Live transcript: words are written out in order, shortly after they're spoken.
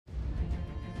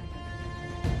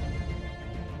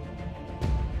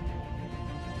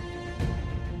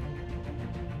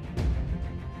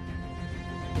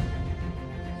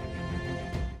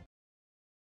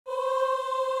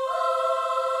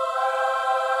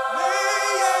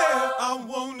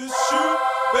shoot,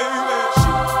 baby,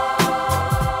 shoot.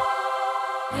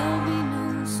 There'll be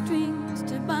no strings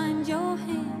to bind your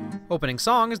hand. Opening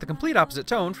song is the complete opposite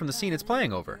tone from the scene it's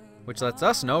playing over, which lets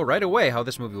us know right away how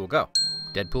this movie will go.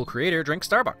 Deadpool creator drinks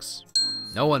Starbucks.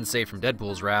 No one's safe from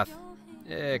Deadpool's wrath,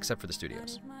 except for the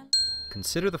studios.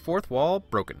 Consider the fourth wall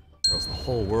broken. Girls, the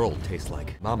whole world tastes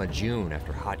like Mama June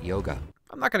after hot yoga.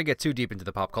 I'm not going to get too deep into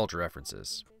the pop culture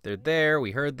references. They're there,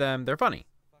 we heard them, they're funny.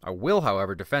 I will,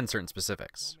 however, defend certain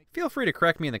specifics. Feel free to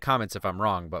correct me in the comments if I'm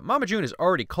wrong, but Mama June is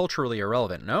already culturally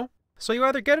irrelevant, no? So you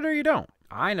either get it or you don't.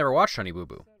 I never watched Honey Boo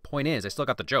Boo. Point is, I still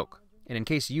got the joke. And in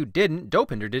case you didn't,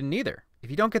 Dopinder didn't either. If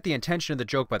you don't get the intention of the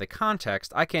joke by the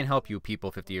context, I can't help you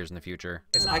people 50 years in the future.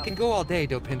 Yes, I can go all day,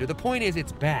 Dopinder. The point is,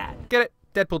 it's bad. Get it?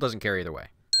 Deadpool doesn't care either way.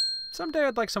 Someday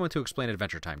I'd like someone to explain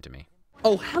Adventure Time to me.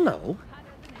 Oh, hello.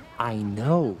 I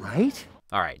know, right?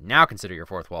 Alright, now consider your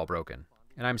fourth wall broken.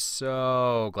 And I'm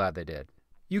so glad they did.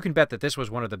 You can bet that this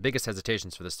was one of the biggest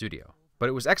hesitations for the studio, but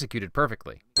it was executed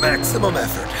perfectly. Maximum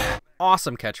effort.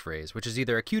 Awesome catchphrase, which is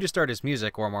either a cue to start his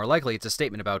music or more likely it's a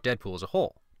statement about Deadpool as a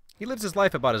whole. He lives his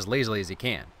life about as lazily as he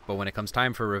can, but when it comes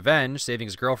time for revenge, saving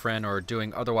his girlfriend, or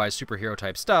doing otherwise superhero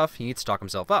type stuff, he needs to talk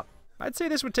himself up. I'd say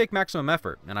this would take maximum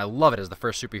effort, and I love it as the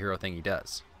first superhero thing he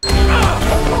does.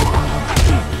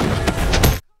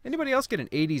 Anybody else get an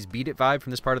 80s Beat It vibe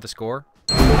from this part of the score?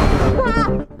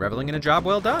 Reveling in a job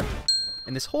well done.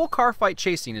 And this whole car fight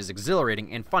chase scene is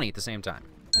exhilarating and funny at the same time.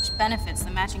 Which benefits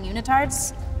the matching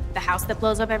unitards? The house that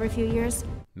blows up every few years?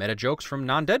 Meta jokes from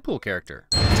non-Deadpool character.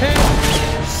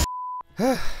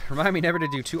 Remind me never to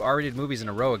do 2 R-rated movies in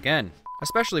a row again.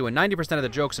 Especially when 90% of the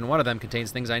jokes in one of them contains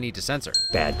things I need to censor.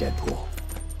 Bad Deadpool.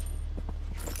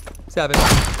 7.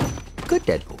 Good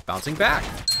Deadpool. Bouncing back.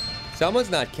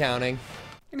 Someone's not counting.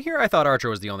 And here I thought Archer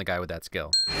was the only guy with that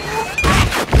skill.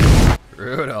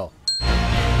 Brutal.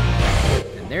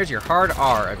 And there's your hard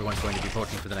R everyone's going to be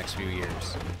poaching for the next few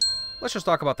years. Let's just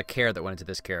talk about the care that went into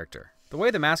this character. The way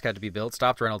the mask had to be built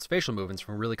stopped Reynolds' facial movements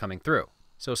from really coming through.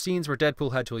 So scenes where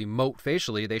Deadpool had to emote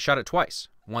facially, they shot it twice.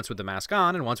 Once with the mask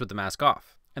on and once with the mask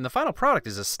off. And the final product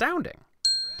is astounding.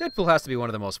 Deadpool has to be one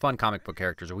of the most fun comic book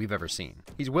characters we've ever seen.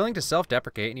 He's willing to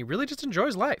self-deprecate and he really just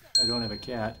enjoys life. I don't have a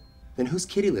cat. Then whose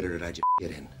kitty litter did I just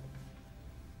get in?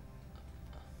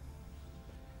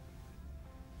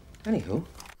 Anywho.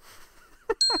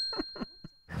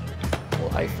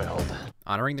 Liefeld.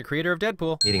 Honoring the creator of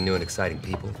Deadpool. Meeting new and exciting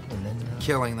people. And then,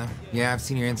 Killing them. Yeah, I've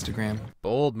seen your Instagram.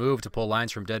 Bold move to pull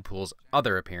lines from Deadpool's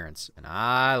other appearance, and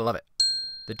I love it.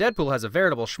 The Deadpool has a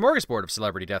veritable smorgasbord of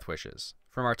celebrity death wishes.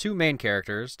 From our 2 main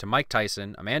characters, to Mike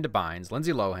Tyson, Amanda Bynes,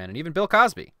 Lindsay Lohan, and even Bill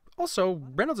Cosby. Also,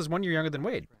 Reynolds is 1 year younger than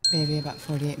Wade. Maybe about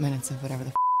 48 minutes of whatever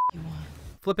the you want.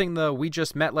 Flipping the "we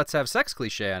just met, let's have sex"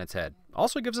 cliche on its head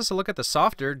also gives us a look at the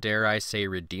softer, dare I say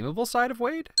redeemable side of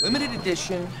Wade. limited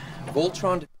edition,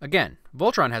 Voltron. Again,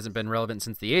 Voltron hasn't been relevant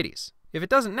since the 80s. If it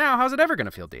doesn't now, how's it ever going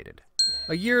to feel dated?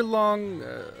 A year-long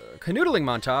canoodling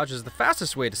montage is the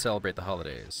fastest way to celebrate the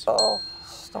holidays. Oh,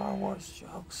 Star Wars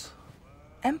jokes.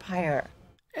 Empire.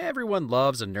 Everyone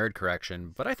loves a nerd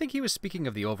correction, but I think he was speaking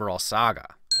of the overall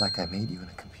saga. It's like I made you in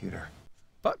a computer.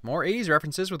 But more 80s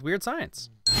references with weird science.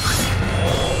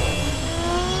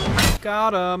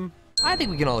 Got him. I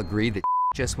think we can all agree that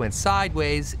just went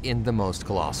sideways in the most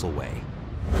colossal way.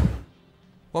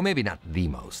 Well, maybe not the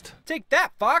most. Take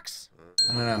that, Fox!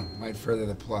 I don't know. Might further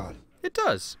the plot. It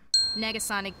does.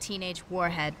 Negasonic Teenage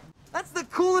Warhead. That's the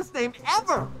coolest name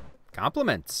ever!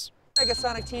 Compliments.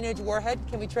 Negasonic Teenage Warhead,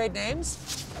 can we trade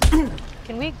names?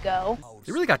 Can we go?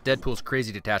 They really got Deadpool's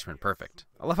crazy detachment perfect.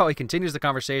 I love how he continues the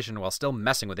conversation while still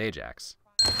messing with Ajax.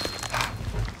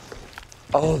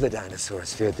 Oh, the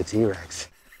dinosaurs feared the T-Rex.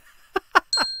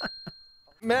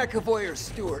 McAvoy or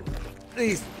Stewart?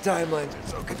 These timelines are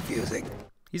so confusing.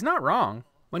 He's not wrong.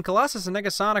 When Colossus and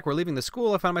Negasonic were leaving the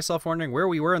school, I found myself wondering where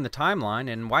we were in the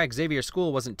timeline and why Xavier's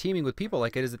school wasn't teeming with people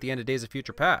like it is at the end of Days of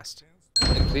Future Past.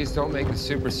 And please don't make the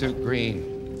super suit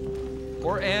green.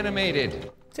 Or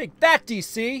animated. Take that,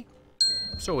 DC!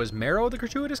 So is Marrow the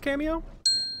gratuitous cameo?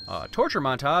 Torture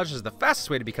montage is the fastest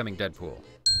way to becoming Deadpool.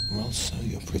 Well, sew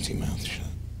your pretty mouth shut.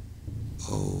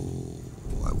 Oh,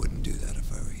 I wouldn't do that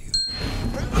if I were you.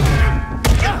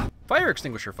 Fire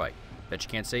extinguisher fight. Bet you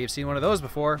can't say you've seen one of those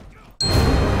before.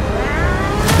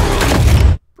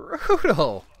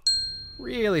 Brutal!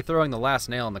 Really throwing the last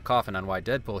nail in the coffin on why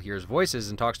Deadpool hears voices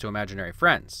and talks to imaginary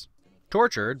friends.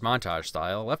 Tortured, montage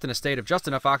style, left in a state of just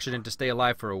enough oxygen to stay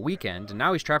alive for a weekend, and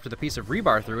now he's trapped with a piece of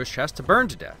rebar through his chest to burn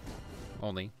to death.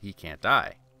 Only, he can't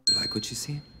die. You like what you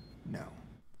see? No.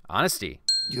 Honesty.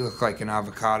 You look like an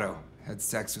avocado. Had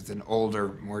sex with an older,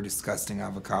 more disgusting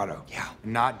avocado. Yeah.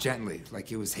 Not gently,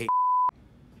 like it was hate.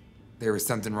 there was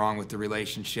something wrong with the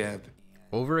relationship.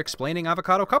 Over-explaining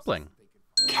avocado coupling.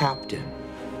 Captain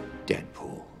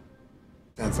Deadpool.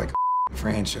 Sounds like a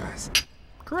franchise.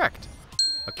 Correct.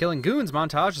 A Killing Goons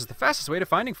montage is the fastest way to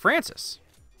finding Francis.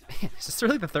 Man, is this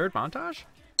really the third montage?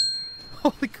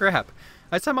 Holy crap.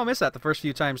 I somehow missed that the first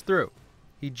few times through.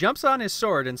 He jumps on his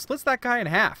sword and splits that guy in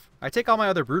half. I take all my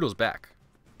other brutals back.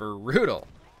 Brutal.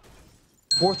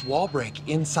 Fourth wall break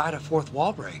inside a fourth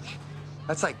wall break.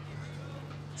 That's like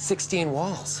 16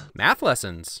 walls. Math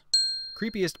lessons.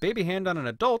 Creepiest baby hand on an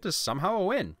adult is somehow a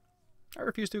win. I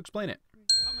refuse to explain it.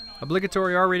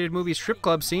 Obligatory R-rated movie strip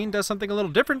club scene does something a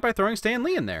little different by throwing Stan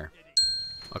Lee in there.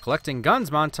 A collecting guns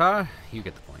montage, you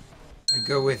get the point. I'd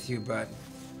go with you, but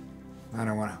I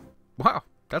don't want to. Wow,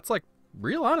 that's like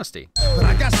real honesty. But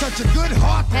I got such a good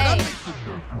heart that Hey,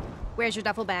 where's your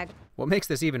duffel bag? What makes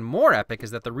this even more epic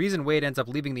is that the reason Wade ends up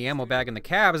leaving the ammo bag in the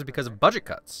cab is because of budget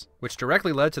cuts, which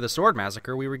directly led to the sword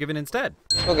massacre we were given instead.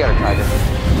 Go get her, Tiger.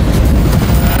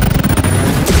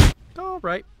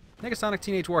 Alright, Negasonic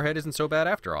Teenage Warhead isn't so bad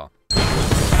after all.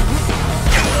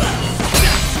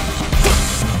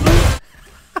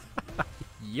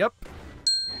 Yep.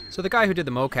 So the guy who did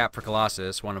the mocap for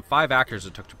Colossus, one of 5 actors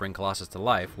it took to bring Colossus to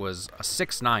life, was a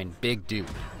 6'9" big dude.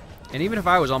 And even if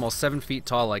I was almost 7 feet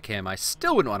tall like him, I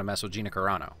still wouldn't want to mess with Gina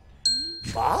Carano.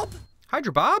 Bob?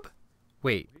 Hydra Bob?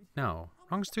 Wait, no,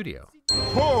 wrong studio.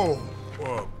 Whoa!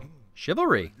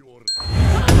 Chivalry.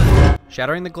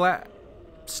 Shattering the glass.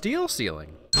 Steel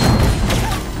ceiling.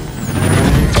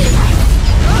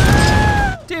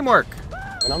 Teamwork.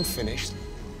 When I'm finished,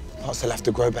 parts will have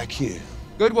to grow back here.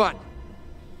 Good one.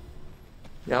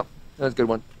 Yep, that was a good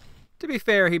one. To be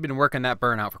fair, he'd been working that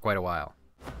burnout for quite a while.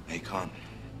 Hey, can't.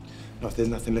 Not if there's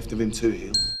nothing left of him to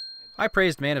heal. I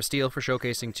praised Man of Steel for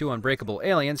showcasing 2 unbreakable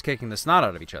aliens kicking the snot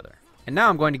out of each other. And now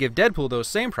I'm going to give Deadpool those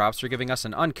same props for giving us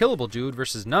an unkillable dude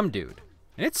versus numb dude.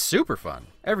 And it's super fun.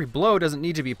 Every blow doesn't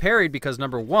need to be parried because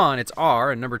number 1, it's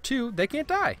R, and number 2, they can't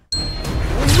die.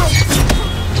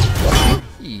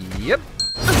 Yep.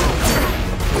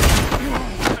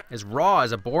 As raw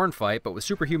as a Bourne fight, but with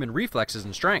superhuman reflexes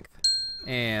and strength.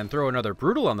 And throw another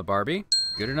brutal on the Barbie.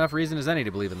 Good enough reason as any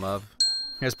to believe in love.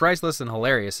 As priceless and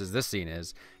hilarious as this scene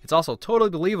is, it's also totally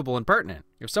believable and pertinent.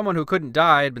 If someone who couldn't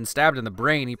die had been stabbed in the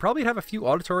brain, he'd probably have a few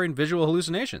auditory and visual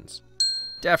hallucinations.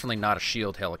 Definitely not a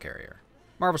SHIELD helicarrier.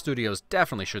 Marvel Studios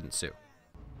definitely shouldn't sue.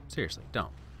 Seriously,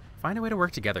 don't. Find a way to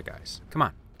work together, guys. Come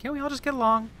on, can't we all just get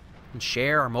along? And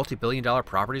share our multi-billion-dollar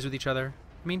properties with each other?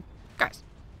 I mean, guys,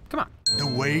 come on. The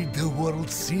way the world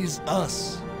sees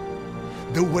us.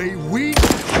 The way we...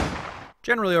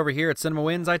 Generally over here at Cinema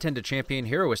Wins, I tend to champion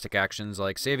heroistic actions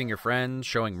like saving your friends,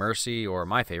 showing mercy, or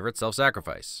my favorite,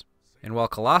 self-sacrifice. And while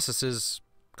Colossus's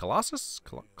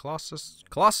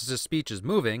speech is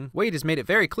moving, Wade has made it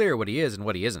very clear what he is and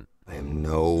what he isn't. I am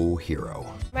no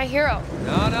hero. My hero.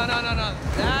 No.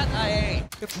 That I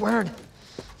ain't. It's wearing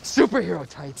superhero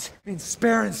tights. I mean,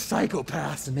 sparing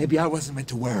psychopaths, and maybe I wasn't meant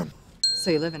to wear them. So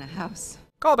you live in a house.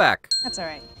 Call back. That's all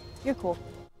right. You're cool.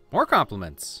 More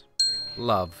compliments.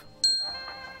 Love.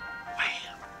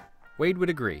 Wham. Wade would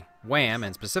agree. Wham,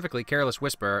 and specifically Careless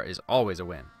Whisper, is always a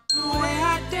win. The way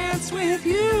I dance with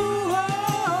you.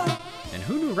 And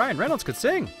who knew Ryan Reynolds could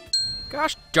sing?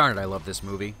 Gosh darn it, I love this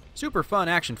movie. Super fun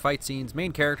action fight scenes,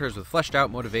 main characters with fleshed out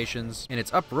motivations, and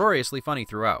it's uproariously funny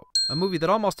throughout. A movie that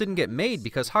almost didn't get made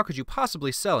because how could you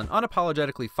possibly sell an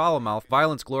unapologetically foul-mouthed,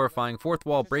 violence-glorifying,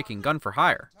 fourth-wall breaking gun for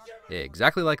hire?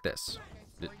 Exactly like this.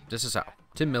 This is how.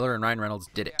 Tim Miller and Ryan Reynolds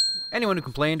did it. Anyone who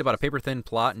complained about a paper-thin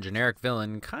plot and generic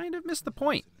villain kind of missed the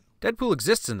point. Deadpool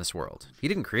exists in this world. He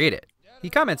didn't create it. He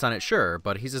comments on it, sure,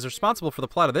 but he's as responsible for the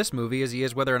plot of this movie as he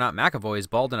is whether or not McAvoy is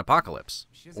bald in Apocalypse,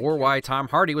 or why Tom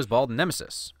Hardy was bald in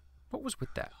Nemesis. What was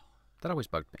with that? That always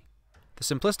bugged me. The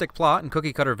simplistic plot and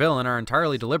cookie-cutter villain are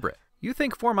entirely deliberate. You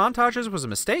think 4 montages was a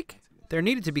mistake? There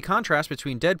needed to be contrast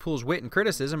between Deadpool's wit and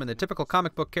criticism and the typical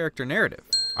comic book character narrative.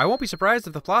 I won't be surprised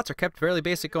if the plots are kept fairly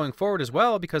basic going forward as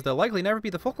well, because they'll likely never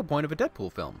be the focal point of a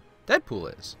Deadpool film.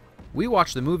 Deadpool is. We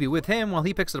watch the movie with him while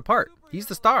he picks it apart. He's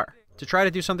the star. To try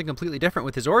to do something completely different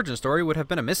with his origin story would have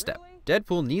been a misstep.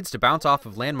 Deadpool needs to bounce off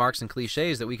of landmarks and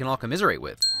cliches that we can all commiserate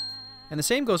with. And the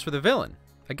same goes for the villain.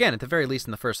 Again, at the very least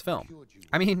in the first film.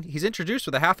 I mean, he's introduced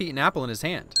with a half-eaten apple in his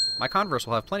hand. My converse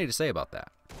will have plenty to say about that.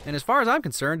 And as far as I'm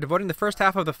concerned, devoting the first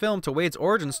half of the film to Wade's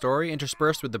origin story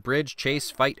interspersed with the bridge, chase,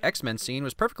 fight, X-Men scene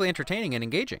was perfectly entertaining and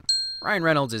engaging. Ryan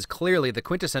Reynolds is clearly the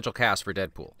quintessential cast for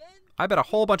Deadpool. I bet a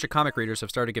whole bunch of comic readers have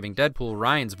started giving Deadpool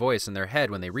Ryan's voice in their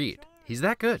head when they read. He's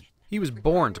that good. He was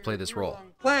born to play this role.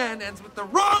 Plan ends with the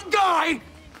wrong guy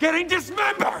getting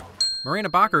dismembered.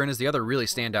 Morena Baccarin is the other really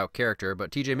standout character,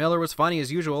 but TJ Miller was funny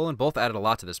as usual and both added a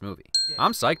lot to this movie.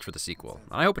 I'm psyched for the sequel,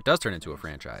 and I hope it does turn into a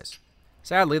franchise.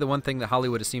 Sadly, the one thing that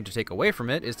Hollywood has seemed to take away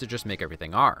from it is to just make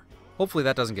everything R. Hopefully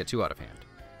that doesn't get too out of hand.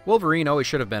 Wolverine always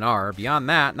should have been R. Beyond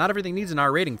that, not everything needs an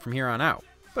R rating from here on out.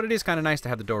 But it is kind of nice to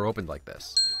have the door opened like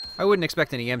this. I wouldn't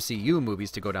expect any MCU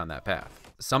movies to go down that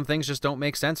path. Some things just don't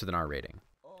make sense with an R rating.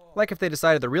 Like if they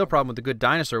decided the real problem with The Good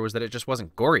Dinosaur was that it just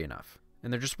wasn't gory enough,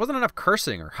 and there just wasn't enough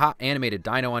cursing or hot animated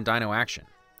dino-on-dino action.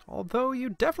 Although you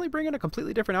definitely bring in a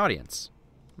completely different audience.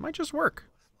 It might just work.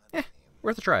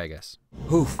 Worth a try, I guess.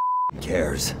 Who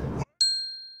cares?